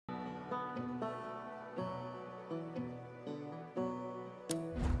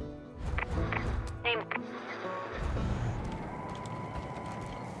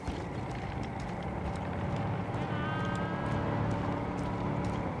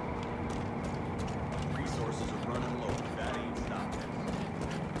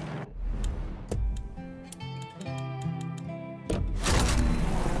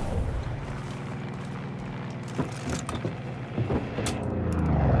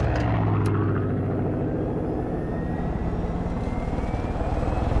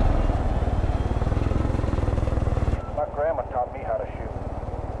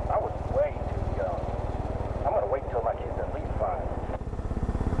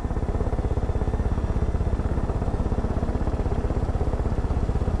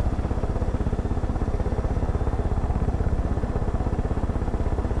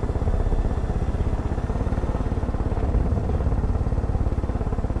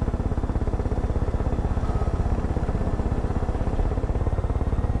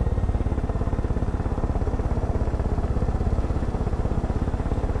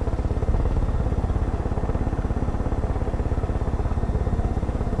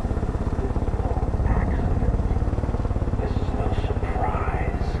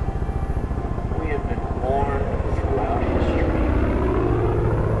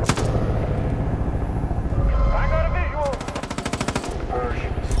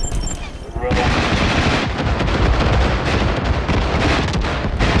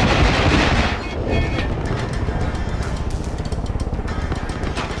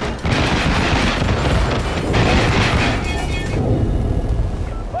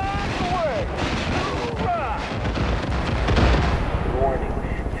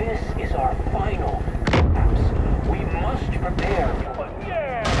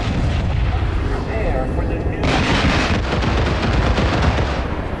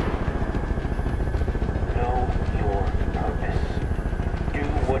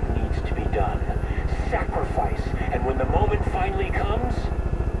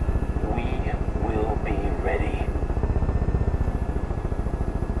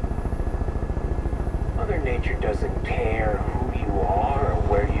nature doesn't care who you are or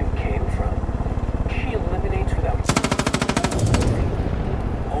where you came from. She eliminates without mercy.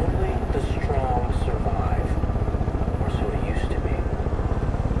 Only the strong survive. Or so it used to be.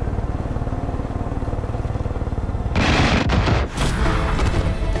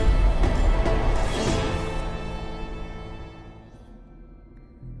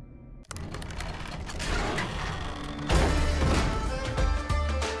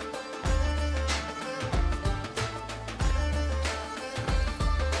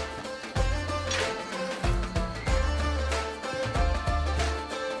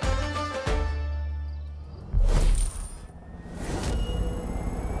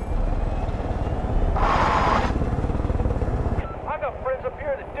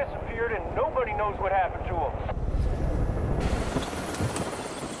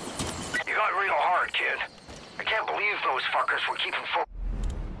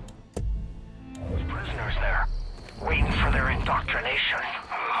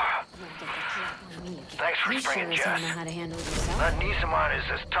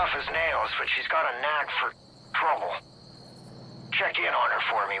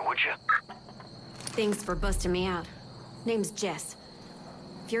 Thanks for busting me out. Name's Jess.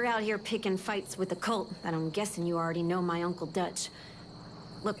 If you're out here picking fights with the cult, then I'm guessing you already know my Uncle Dutch.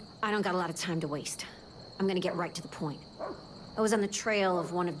 Look, I don't got a lot of time to waste. I'm gonna get right to the point. I was on the trail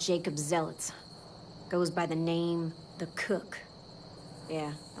of one of Jacob's zealots. Goes by the name, the Cook.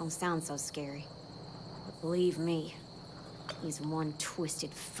 Yeah, don't sound so scary. But believe me, he's one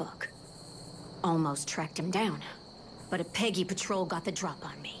twisted fuck. Almost tracked him down, but a Peggy patrol got the drop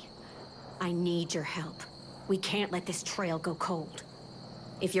on me. I need your help. We can't let this trail go cold.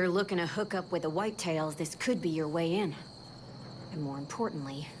 If you're looking to hook up with the Whitetails, this could be your way in. And more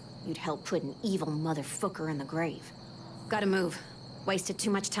importantly, you'd help put an evil motherfucker in the grave. Gotta move. Wasted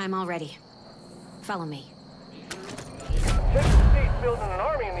too much time already. Follow me. Check the state's building an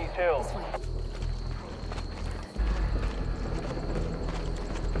army in these hills.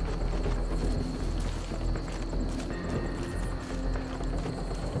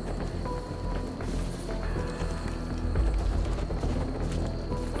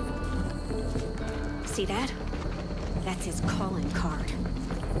 See that? That's his calling card.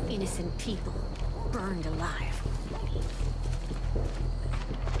 Innocent people, burned alive.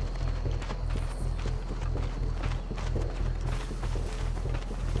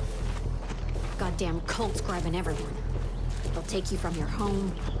 Goddamn cults grabbing everyone. They'll take you from your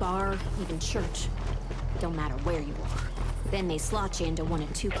home, bar, even church. Don't matter where you are. Then they slot you into one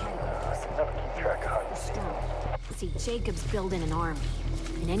of two categories. Never keep track of how You're strong. See, Jacob's building an army.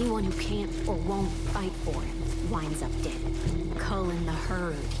 And anyone who can't or won't fight for him winds up dead. Culling the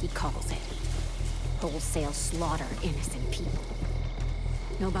herd, he calls it. Wholesale slaughter innocent people.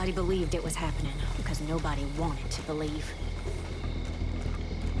 Nobody believed it was happening, because nobody wanted to believe.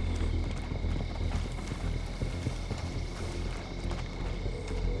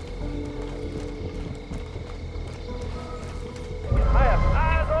 I have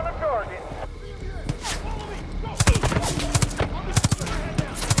eyes on the target.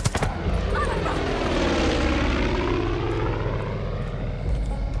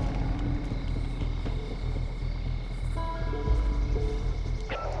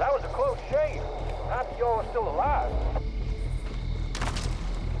 That was a close shave. Happy y'all are still alive.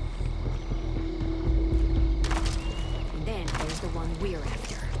 And then there's the one we're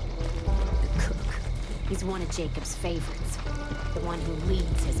after. The Cook. He's one of Jacob's favorites. The one who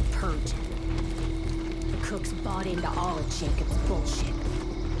leads his purging. The Cook's bought into all of Jacob's bullshit.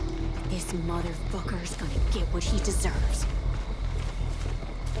 This motherfucker's gonna get what he deserves.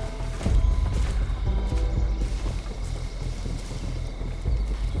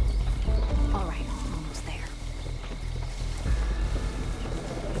 All right, almost there.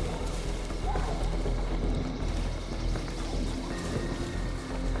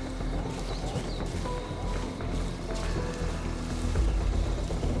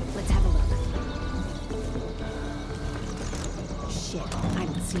 Let's have a look. Shit, I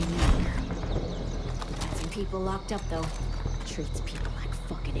don't see him anywhere. Got some people locked up, though. Treats people like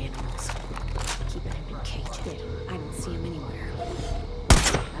fucking animals. Keeping him in cages. I don't see him anywhere.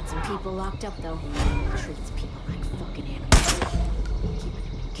 Got some people locked up, though. Treats people like fucking animals. Keeping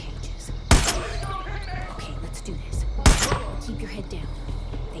him in cages. Okay, let's do this. Keep your head down.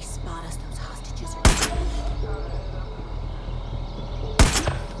 If they spot us, those hostages are...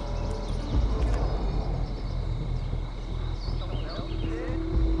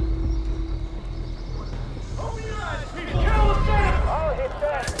 I'll hit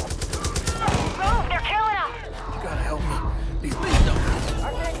that. Move! They're killing him! You gotta help me. These things don't. I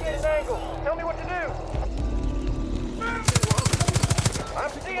can't get an angle. Tell me what to do.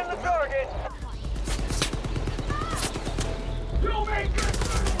 seeing the target.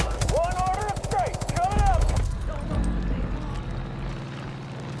 One order of straight, coming up.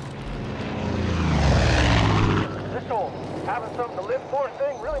 This whole having something to live for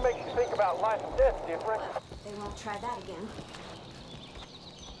thing really makes you think about life and death different. They won't try that again.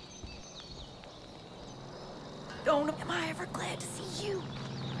 Oh, am I ever glad to see you?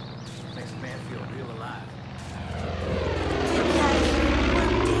 Makes a man feel real alive.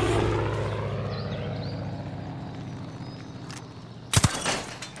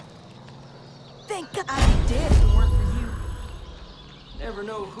 Thank God I'd be dead if it weren't for you. Never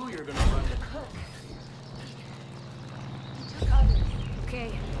know who you're gonna run into.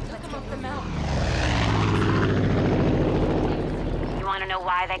 Okay, Took him up the mountain. you want to know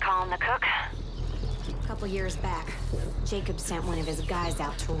why they call him the Cook? A couple years back, Jacob sent one of his guys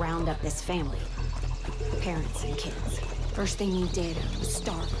out to round up this family. Parents and kids. First thing he did was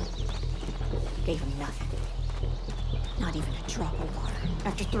starve them. Gave them nothing. Not even a drop of water.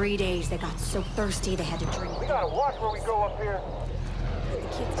 After 3 days, they got so thirsty they had to drink. We gotta watch where we go up here. But the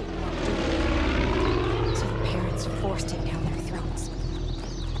kids didn't want to do it. So the parents forced it down their throats.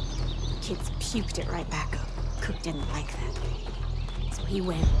 Kids puked it right back up. Cook didn't like that. So he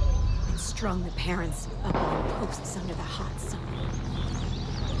went and strung the parents up on posts under the hot sun.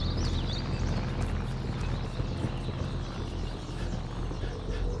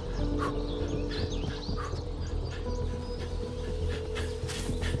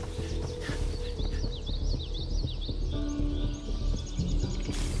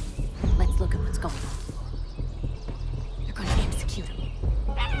 Let's look at what's going on. They're gonna execute him.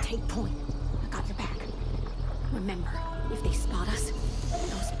 Take point. I got your back. Remember, if they spot us,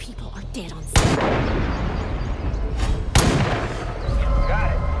 those people are dead on sight.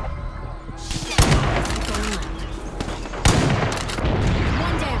 Got it. Going left.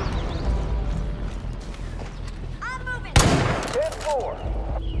 One down. I'm moving. 10-4.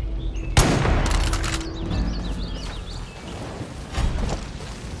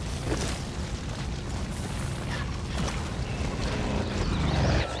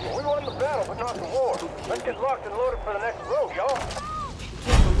 We won the battle, but not the war. Let's get locked and loaded for the next road, y'all.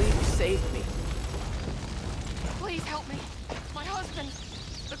 Can't believe you saved me. Please help me. My husband.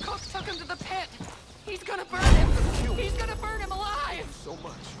 The cook took him to the pit. He's gonna burn him. He's gonna burn him alive. So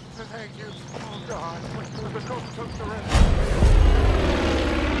much. Thank you. Oh, God. The cook took the rest.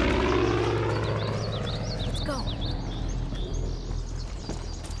 Let's go.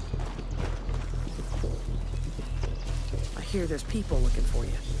 I hear there's people looking for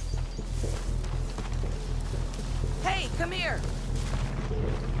you. Hey, come here!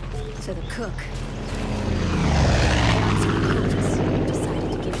 So the cook, parents and hosts,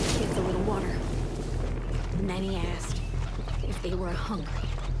 decided to give the kids a little water. And then he asked if they were hungry.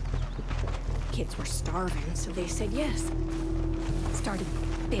 Kids were starving, so they said yes. Started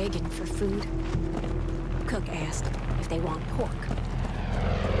begging for food. Cook asked if they want pork.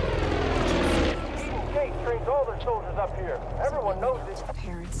 Eden Gate trains all their soldiers up here. Everyone knows it.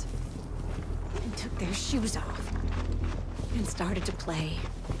 Parents and took their shoes off and started to play.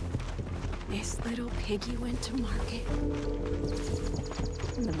 This little piggy went to market,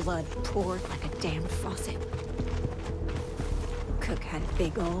 and the blood poured like a damn faucet. Cook had a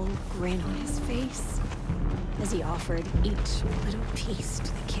big old grin on his face as he offered each little piece to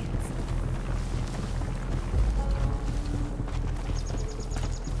the kids.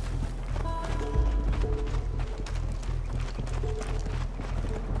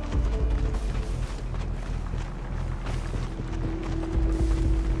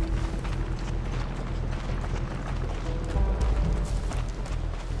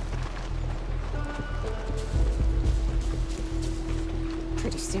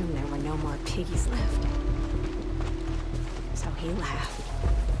 Pretty soon there were no more piggies left. So he laughed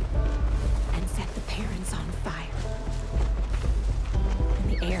and set the parents on fire. And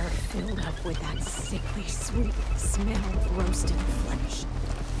the air filled up with that sickly sweet smell of roasted flesh.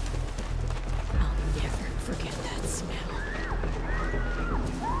 I'll never forget that smell.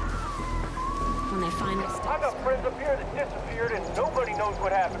 When they finally I stopped, got friends up here that disappeared and nobody knows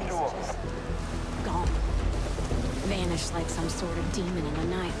what happened to them. gone. Vanished like some sort of demon in the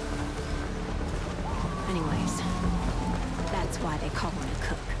night. Anyways, that's why they call him a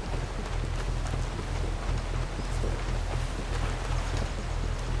cook.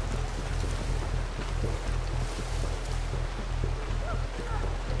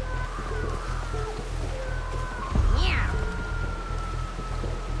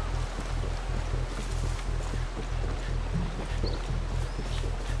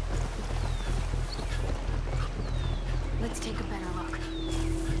 Let's take a better look.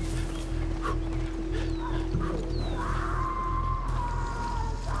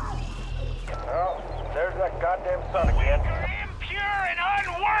 son again. Impure and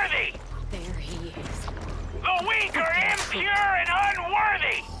unworthy! There he is. The weak are impure and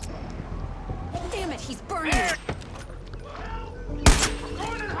unworthy! Damn it, he's burning! There-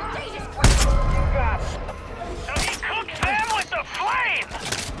 You got it. So he cooks them with the flame!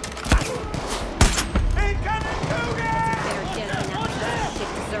 They're dead and that's what shit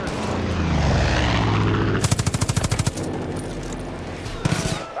deserves.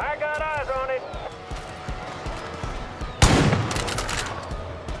 I got eyes on it.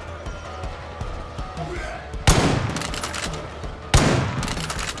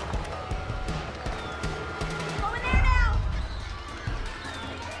 Going there now!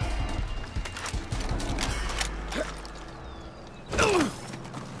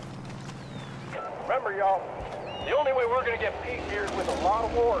 Remember, y'all, the only way we're gonna get peace here is with a lot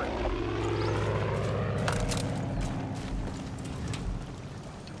of wars.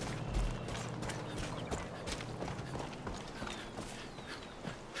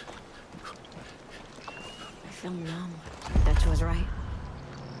 I feel numb. Dutch was right.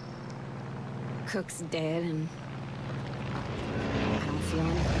 Cook's dead and I don't feel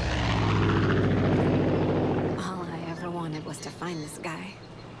anything. All I ever wanted was to find this guy.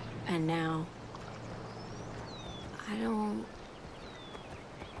 And now I don't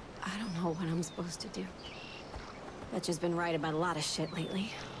know what I'm supposed to do. Dutch has been right about a lot of shit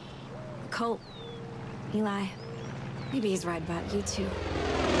lately. Colt, Eli, maybe he's right about you too.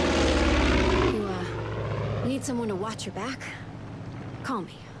 You need someone to watch your back? Call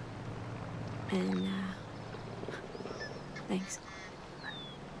me. And, thanks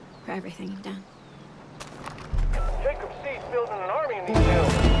for everything you've done. Jacob C's building an army in these hills.